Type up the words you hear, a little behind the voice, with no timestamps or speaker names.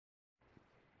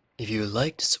If you would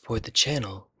like to support the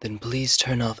channel, then please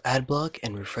turn off adblock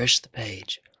and refresh the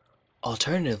page.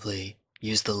 Alternatively,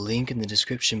 use the link in the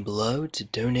description below to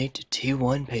donate to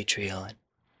T1 Patreon.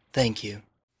 Thank you.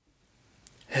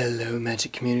 Hello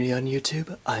Magic community on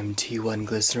YouTube, I'm T1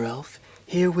 Glistener Elf,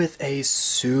 here with a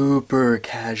super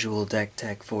casual deck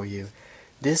tech for you.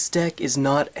 This deck is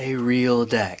not a real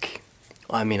deck.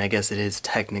 I mean, I guess it is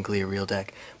technically a real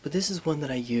deck, but this is one that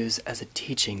I use as a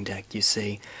teaching deck, you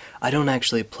see. I don't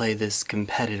actually play this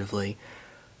competitively,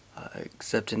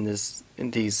 except in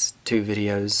these two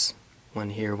videos, one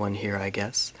here, I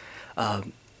guess.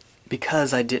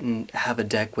 Because I didn't have a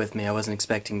deck with me, I wasn't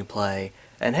expecting to play,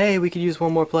 and hey, we could use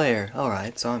one more player.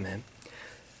 Alright, so I'm in.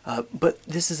 But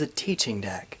this is a teaching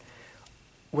deck.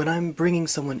 When I'm bringing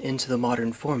someone into the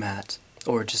modern format,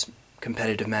 or just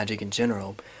competitive Magic in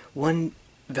general, one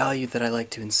value that I like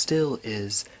to instill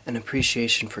is an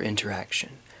appreciation for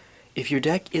interaction. If your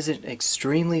deck isn't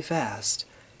extremely fast,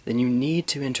 then you need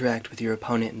to interact with your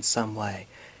opponent in some way.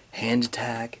 Hand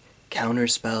attack, counter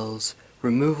spells,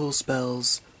 removal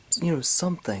spells,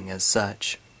 something as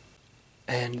such.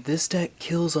 And this deck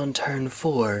kills on turn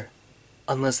 4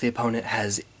 unless the opponent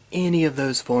has any of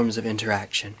those forms of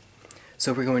interaction.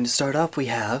 So we're going to start off, we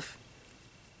have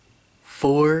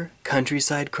 4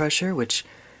 Countryside Crusher, which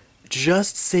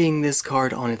just seeing this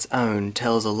card on its own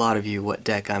tells a lot of you what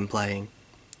deck I'm playing.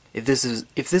 If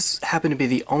this happened to be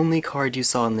the only card you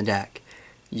saw in the deck,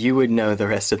 you would know the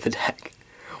rest of the deck.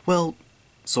 Well,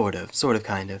 sort of,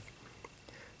 kind of.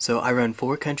 So I run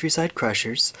 4 Countryside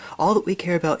Crushers. All that we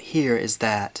care about here is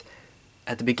that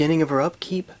at the beginning of our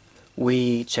upkeep,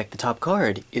 we check the top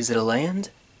card. Is it a land?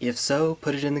 If so,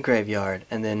 put it in the graveyard,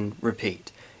 and then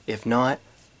repeat. If not,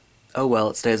 oh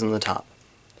well, it stays on the top.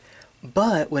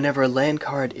 But whenever a land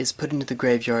card is put into the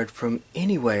graveyard from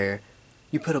anywhere,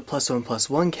 you put a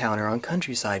 +1/+1 counter on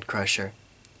Countryside Crusher.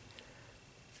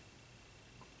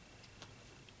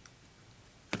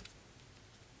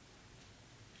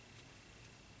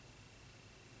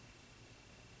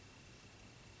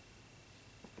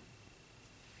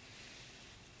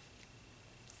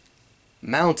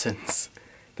 Mountains.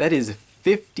 That is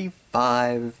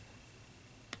 55...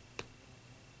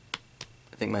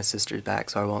 I think my sister's back,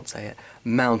 so I won't say it.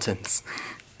 Mountains.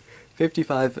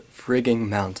 55 frigging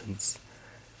mountains.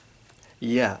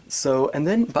 Yeah, so, and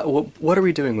then, but what are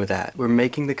we doing with that? We're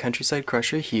making the Countryside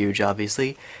Crusher huge,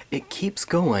 obviously. It keeps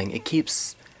going. It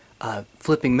keeps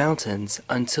flipping mountains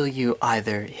until you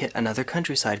either hit another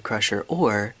Countryside Crusher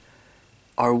or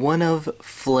are one of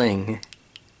Fling.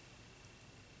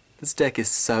 This deck is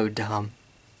so dumb.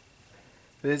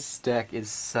 This deck is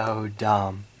so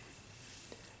dumb.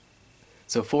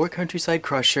 So 4 Countryside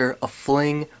Crusher, a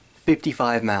Fling,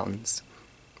 55 mountains.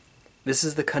 This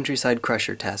is the Countryside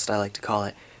Crusher test, I like to call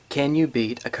it. Can you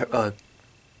beat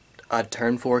a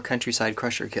turn 4 Countryside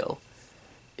Crusher kill?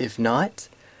 If not,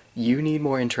 you need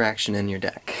more interaction in your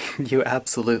deck. You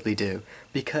absolutely do.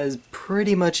 Because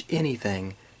pretty much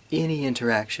anything, any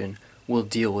interaction, will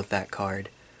deal with that card.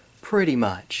 Pretty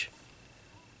much.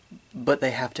 But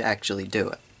they have to actually do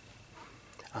it.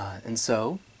 And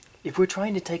so, if we're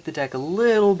trying to take the deck a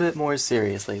little bit more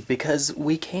seriously, because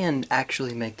we can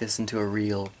actually make this into a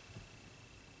real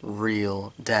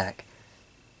deck.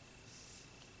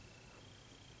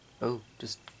 Oh,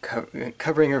 just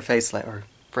covering her face, or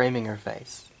framing her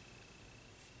face.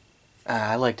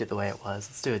 I liked it the way it was.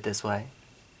 Let's do it this way.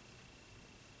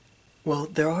 Well,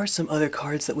 there are some other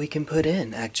cards that we can put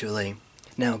in, actually.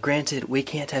 Now, granted, we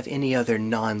can't have any other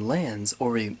non-lands, or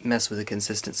we mess with the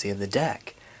consistency of the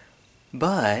deck.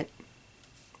 But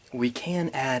we can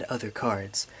add other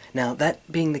cards. Now, that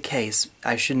being the case,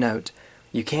 I should note,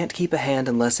 you can't keep a hand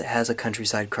unless it has a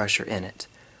Countryside Crusher in it.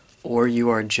 Or you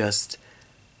are just,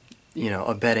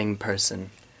 a betting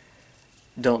person.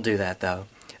 Don't do that, though.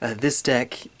 This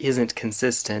deck isn't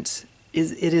consistent.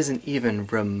 It isn't even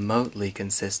remotely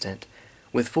consistent.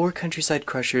 With 4 Countryside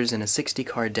Crushers in a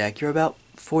 60-card deck, you're about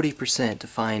 40% to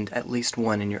find at least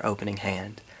one in your opening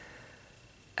hand.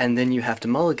 And then you have to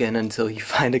mulligan until you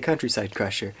find a Countryside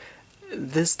Crusher.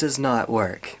 This does not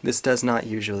work. This does not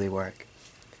usually work.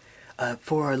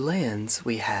 For our lands,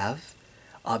 we have,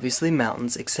 obviously,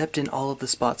 mountains, except in all of the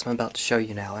spots I'm about to show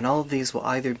you now. And all of these will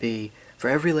either be, for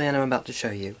every land I'm about to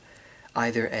show you,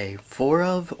 either a 4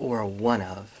 of or a 1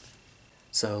 of.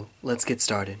 So, let's get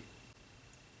started.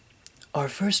 Our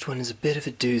first one is a bit of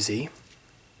a doozy.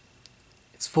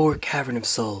 It's 4 Cavern of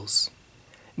Souls.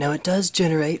 Now, it does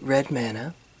generate red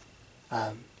mana.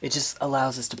 It just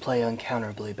allows us to play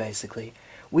uncounterably, basically.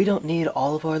 We don't need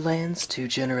all of our lands to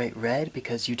generate red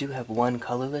because you do have 1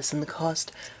 colorless in the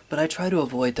cost, but I try to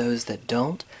avoid those that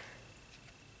don't.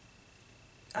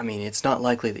 I mean, it's not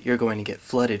likely that you're going to get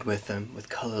flooded with them, with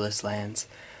colorless lands,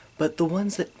 but the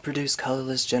ones that produce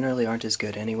colorless generally aren't as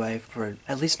good anyway, for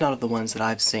at least not of the ones that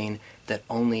I've seen that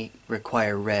only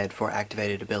require red for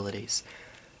activated abilities.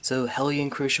 So Hellion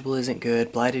Crucible isn't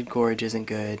good, Blighted Gorge isn't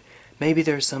good, maybe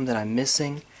there's some that I'm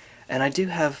missing, and I do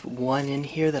have one in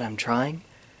here that I'm trying.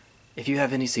 If you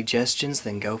have any suggestions,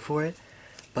 then go for it.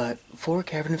 But 4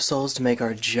 Cavern of Souls to make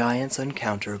our giants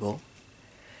uncounterable.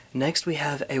 Next we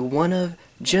have a 1 of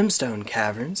Gemstone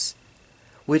Caverns,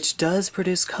 which does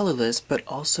produce colorless, but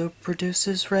also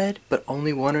produces red, but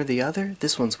only one or the other.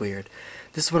 This one's weird.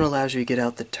 This one allows you to get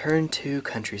out the turn 2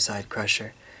 Countryside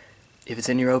Crusher. If it's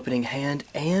in your opening hand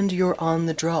and you're on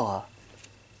the draw,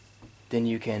 then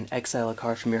you can exile a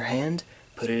card from your hand,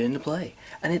 put it into play.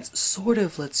 And it sort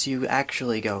of lets you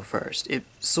actually go first. It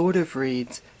sort of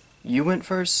reads, you went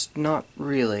first? Not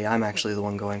really, I'm actually the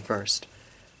one going first.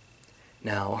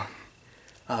 Now,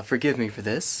 forgive me for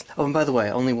this. Oh, and by the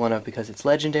way, only 1 of because it's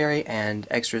legendary, and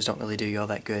extras don't really do you all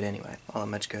that good anyway. All that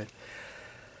much good.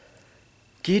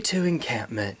 Ghitu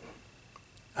Encampment.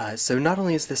 So not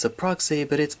only is this a proxy,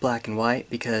 but it's black and white,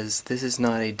 because this is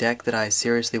not a deck that I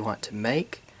seriously want to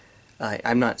make.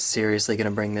 I'm not seriously going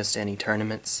to bring this to any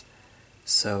tournaments,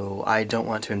 so I don't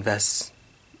want to invest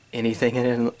anything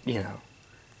in it, you know.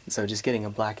 So just getting a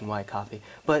black and white copy.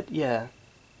 But yeah,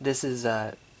 this is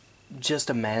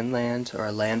just a manland, or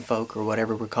a landfolk, or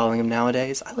whatever we're calling them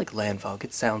nowadays. I like landfolk,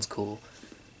 it sounds cool.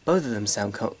 Both of them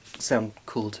sound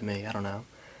cool to me, I don't know.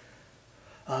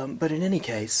 But in any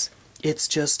case, it's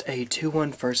just a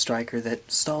 2/1 first striker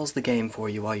that stalls the game for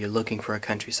you while you're looking for a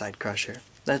Countryside Crusher.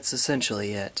 That's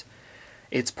essentially it.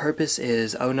 Its purpose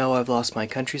is, oh no, I've lost my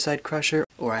Countryside Crusher,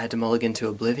 or I had to mulligan to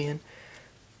Oblivion.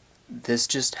 This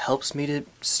just helps me to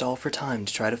stall for time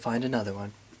to try to find another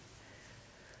one.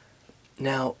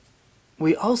 Now,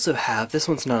 we also have, this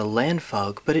one's not a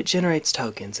landfolk, but it generates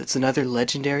tokens. It's another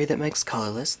legendary that makes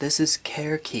colorless. This is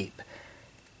Kher Keep.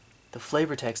 The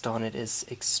flavor text on it is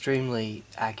extremely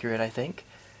accurate, I think.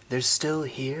 There's still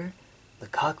here, the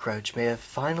cockroach may have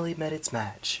finally met its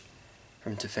match.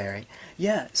 From Teferi.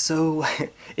 Yeah, so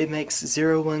it makes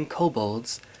 0/1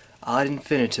 kobolds ad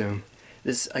infinitum.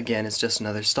 This, again, is just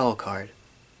another stall card.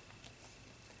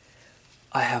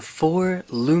 I have 4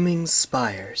 Looming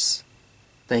Spires.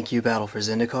 Thank you, Battle for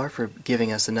Zendikar, for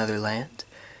giving us another land.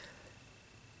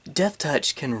 Death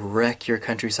Touch can wreck your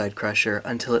Countryside Crusher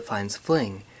until it finds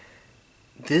Fling.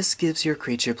 This gives your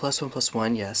creature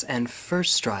 +1/+1, yes, and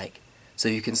first strike, so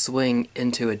you can swing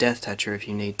into a Death Toucher if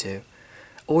you need to.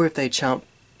 Or if they chump,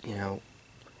 you know,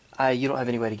 you don't have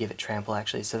any way to give it trample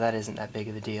actually, so that isn't that big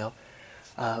of a deal.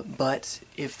 But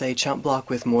if they chump block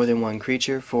with more than 1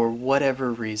 creature for whatever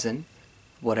reason,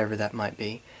 whatever that might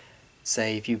be,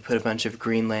 say if you put a bunch of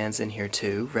green lands in here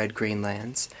too, red-green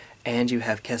lands, and you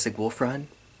have Kessig Wolfrun,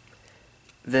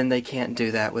 then they can't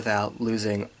do that without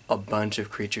losing a bunch of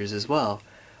creatures as well,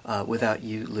 without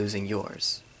you losing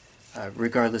yours.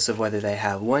 Regardless of whether they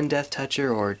have 1 Death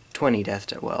Toucher or 20 Death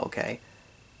Toucher, well, okay.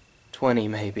 20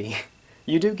 maybe.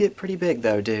 You do get pretty big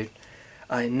though, dude.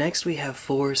 Next we have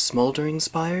 4 Smoldering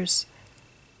Spires.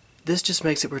 This just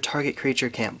makes it where target creature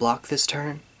can't block this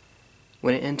turn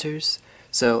when it enters.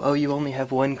 So, oh, you only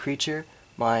have 1 creature?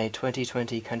 My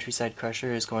 2020 Countryside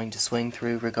Crusher is going to swing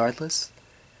through regardless.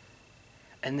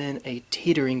 And then a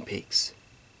Teetering Peaks.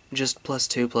 Just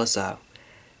 +2/+0.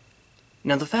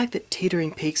 Now the fact that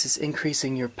Teetering Peaks is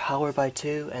increasing your power by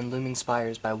 2 and Looming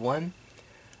Spires by 1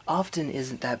 often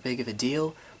isn't that big of a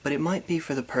deal, but it might be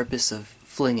for the purpose of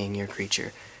flinging your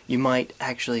creature. You might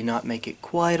actually not make it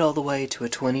quite all the way to a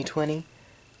 20/20,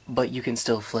 but you can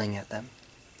still fling at them.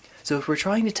 So if we're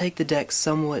trying to take the deck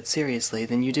somewhat seriously,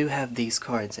 then you do have these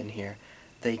cards in here.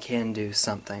 They can do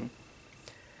something.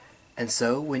 And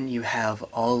so when you have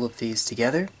all of these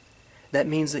together, that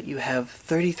means that you have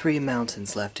 33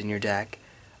 mountains left in your deck,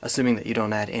 assuming that you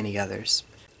don't add any others.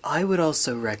 I would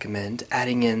also recommend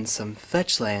adding in some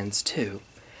fetch lands too,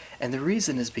 and the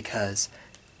reason is because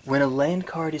when a land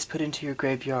card is put into your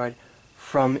graveyard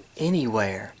from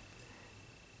anywhere,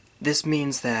 this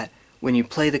means that when you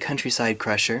play the Countryside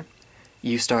Crusher,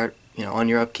 you start, you know, on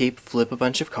your upkeep, flip a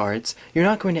bunch of cards, you're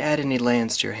not going to add any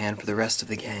lands to your hand for the rest of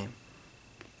the game.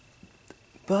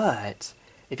 But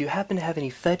if you happen to have any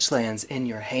fetch lands in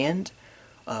your hand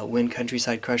when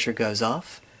Countryside Crusher goes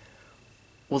off,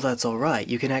 well, that's alright.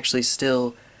 You can actually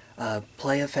still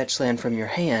play a fetch land from your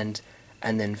hand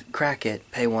and then crack it,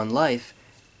 pay 1 life,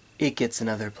 it gets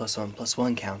another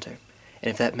 +1/+1 counter. And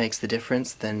if that makes the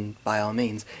difference, then by all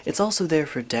means. It's also there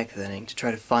for deck thinning, to try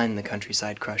to find the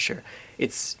Countryside Crusher.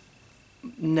 It's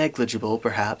negligible,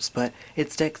 perhaps, but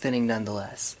it's deck thinning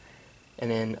nonetheless.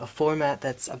 and in a format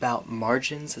that's about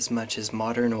margins as much as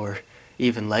Modern or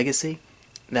even Legacy,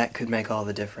 that could make all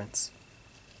the difference.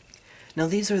 Now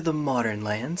these are the Modern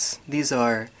lands. These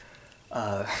are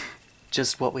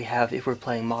just what we have if we're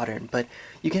playing Modern, but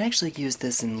you can actually use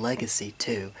this in Legacy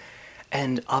too.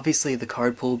 And obviously the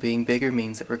card pool being bigger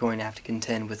means that we're going to have to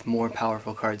contend with more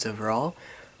powerful cards overall.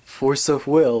 Force of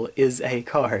Will is a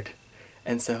card.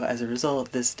 And so as a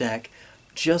result, this deck,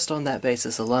 just on that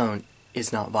basis alone,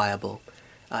 is not viable.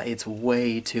 It's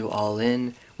way too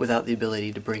all-in without the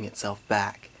ability to bring itself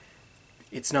back.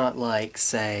 It's not like,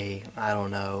 say, I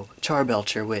don't know,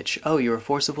 Charbelcher, which, oh, you're a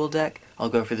Force of Will deck? I'll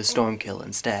go for the Stormkill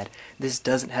instead. This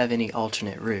doesn't have any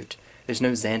alternate route. There's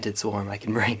no Xantid Swarm I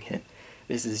can bring in.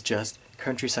 This is just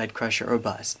Countryside Crusher or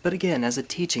bust. But again, as a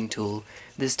teaching tool,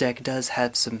 this deck does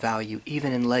have some value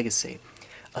even in Legacy.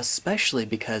 Especially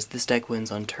because this deck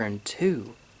wins on turn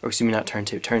 2, or excuse me, not turn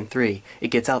 2, turn 3. It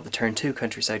gets out the turn 2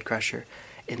 Countryside Crusher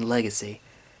in Legacy.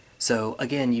 So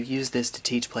again, you use this to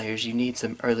teach players you need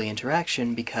some early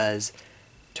interaction because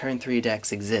turn 3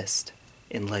 decks exist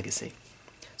in Legacy.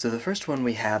 So the first one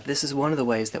we have, this is one of the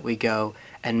ways that we go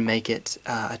and make it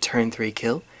a turn 3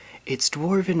 kill. It's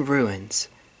Dwarven Ruins.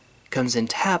 Comes in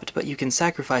tapped, but you can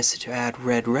sacrifice it to add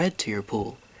red-red to your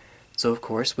pool. So of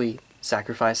course we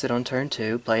sacrifice it on turn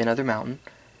 2, play another mountain,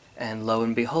 and lo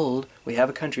and behold, we have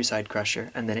a Countryside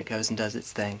Crusher, and then it goes and does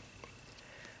its thing.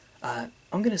 I'm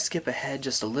going to skip ahead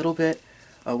just a little bit.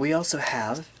 We also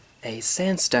have a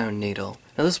Sandstone Needle.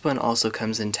 Now this one also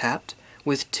comes in tapped,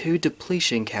 with 2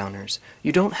 depletion counters.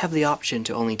 You don't have the option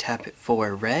to only tap it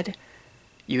for red.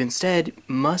 You instead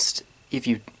must, if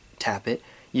you tap it,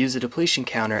 use a depletion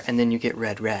counter, and then you get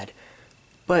red-red.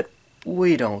 But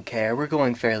we don't care, we're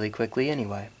going fairly quickly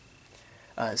anyway.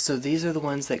 So these are the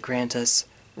ones that grant us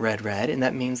red-red, and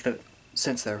that means that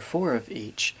since there are 4 of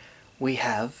each, we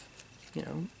have, you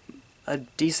know, a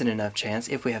decent enough chance,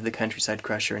 if we have the Countryside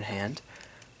Crusher in hand,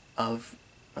 of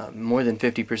more than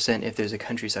 50% if there's a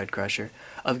Countryside Crusher,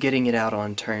 of getting it out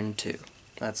on turn 2.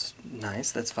 That's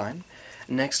nice, that's fine.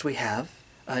 Next we have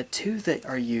 2 that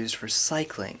are used for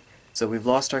cycling. So we've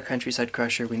lost our Countryside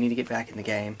Crusher, we need to get back in the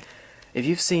game. If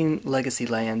you've seen Legacy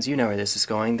lands, you know where this is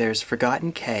going. There's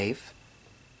Forgotten Cave,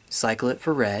 cycle it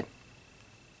for red,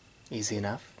 easy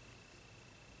enough.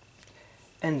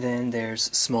 And then there's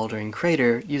Smoldering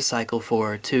Crater, you cycle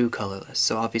for 2 colorless,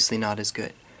 so obviously not as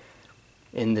good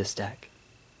in this deck.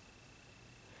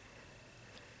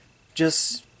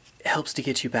 Just helps to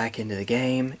get you back into the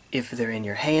game if they're in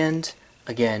your hand.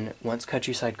 Again, once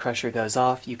Countryside Crusher goes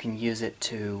off, you can use it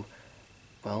to,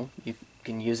 well, you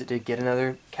can use it to get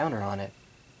another counter on it.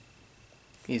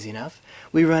 Easy enough.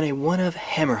 We run a 1 of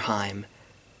Hammerheim.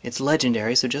 It's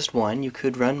legendary, so just 1. You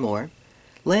could run more.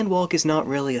 Landwalk is not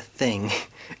really a thing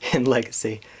in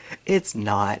Legacy. It's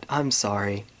not. I'm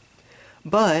sorry.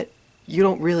 But you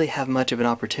don't really have much of an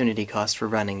opportunity cost for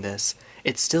running this.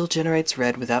 It still generates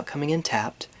red without coming in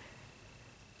tapped.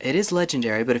 It is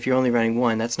legendary, but if you're only running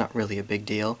 1, that's not really a big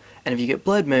deal. And if you get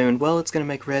Blood Moon, well, it's going to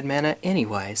make red mana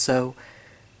anyway, so...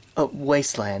 Oh,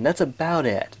 Wasteland, that's about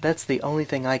it. That's the only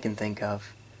thing I can think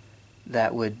of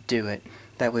that would do it.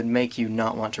 That would make you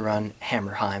not want to run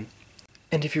Hammerheim.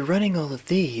 And if you're running all of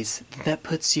these, that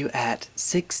puts you at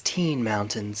 16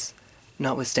 mountains,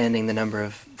 notwithstanding the number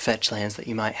of fetch lands that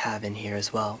you might have in here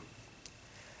as well.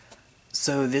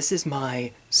 So this is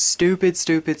my stupid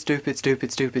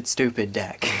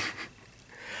deck.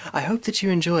 I hope that you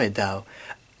enjoyed, though.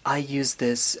 I use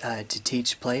this to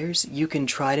teach players. You can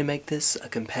try to make this a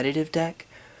competitive deck,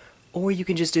 or you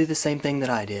can just do the same thing that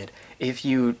I did. If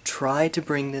you try to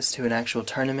bring this to an actual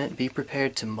tournament, be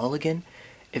prepared to mulligan.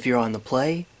 If you're on the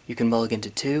play, you can mulligan to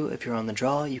 2. If you're on the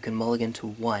draw, you can mulligan to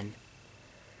 1.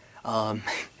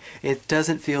 It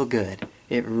doesn't feel good.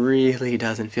 It really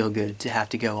doesn't feel good to have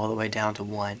to go all the way down to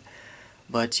 1.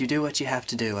 But you do what you have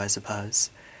to do, I suppose.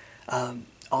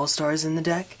 All-Stars in the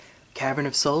deck, Cavern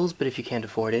of Souls, but if you can't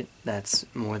afford it, that's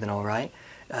more than alright.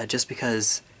 Just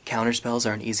because counterspells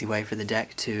are an easy way for the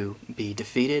deck to be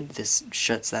defeated, this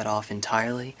shuts that off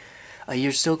entirely.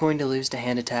 You're still going to lose to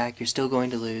hand attack, you're still going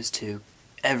to lose to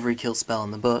every kill spell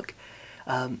in the book.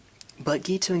 But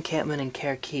Ghitu Encampment and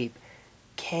Kher Keep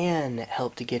can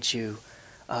help to get you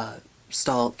help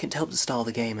to stall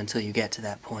the game until you get to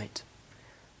that point.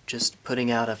 Just putting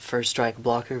out a first strike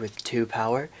blocker with 2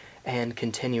 power and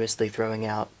continuously throwing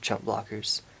out chump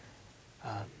blockers.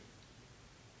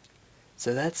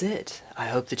 So that's it. I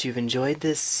hope that you've enjoyed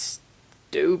this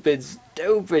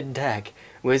stupid deck.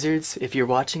 Wizards, if you're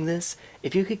watching this,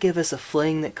 if you could give us a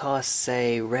fling that costs,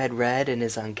 say, red and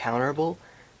is uncounterable,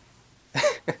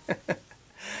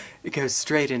 it goes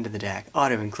straight into the deck,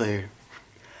 auto-include.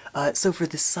 So for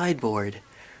the sideboard,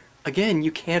 again,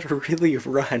 you can't really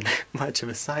run much of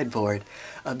a sideboard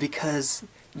because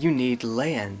you need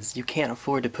lands. You can't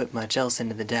afford to put much else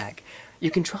into the deck. You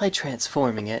can try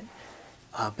transforming it,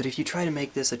 but if you try to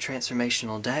make this a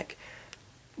transformational deck,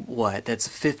 what, that's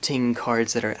 15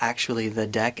 cards that are actually the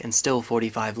deck and still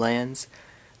 45 lands?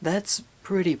 That's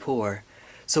pretty poor.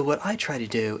 So what I try to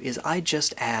do is I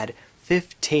just add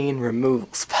 15 removal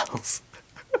spells.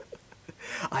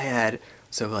 I add,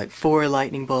 so like 4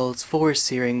 Lightning Bolts, 4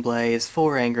 Searing Blaze,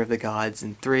 4 Anger of the Gods,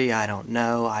 and 3, I don't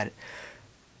know,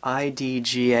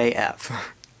 IDGAF.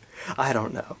 I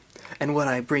don't know. And what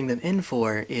I bring them in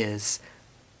for is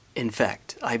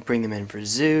Infect. I bring them in for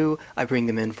Zoo, I bring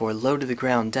them in for low to the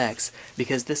ground decks,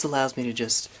 because this allows me to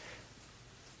just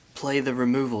play the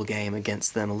removal game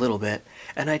against them a little bit,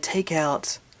 and I take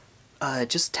out,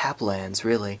 just tap lands,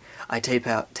 really. I take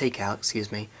out,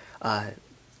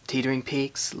 Teetering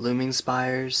Peaks, Looming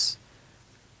Spires,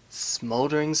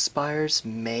 Smoldering Spires,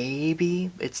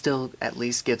 maybe? It still at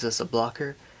least gives us a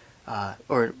blocker,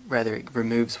 or rather it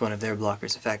removes one of their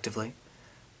blockers effectively.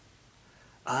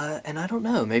 And I don't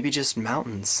know, maybe just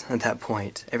mountains at that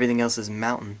point. Everything else is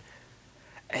mountain.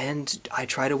 And I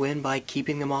try to win by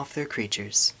keeping them off their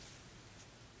creatures.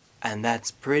 And that's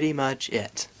pretty much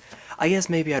it. I guess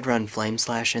maybe I'd run Flame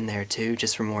Slash in there too,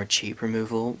 just for more cheap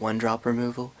removal, 1-drop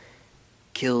removal.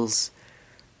 Kills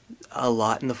a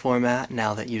lot in the format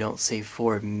now that you don't see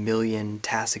 4 million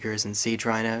Tassigers and Siege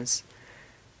Rhinos.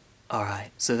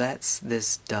 Alright, so that's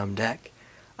this dumb deck.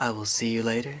 I will see you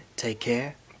later. Take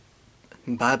care.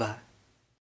 Bye-bye.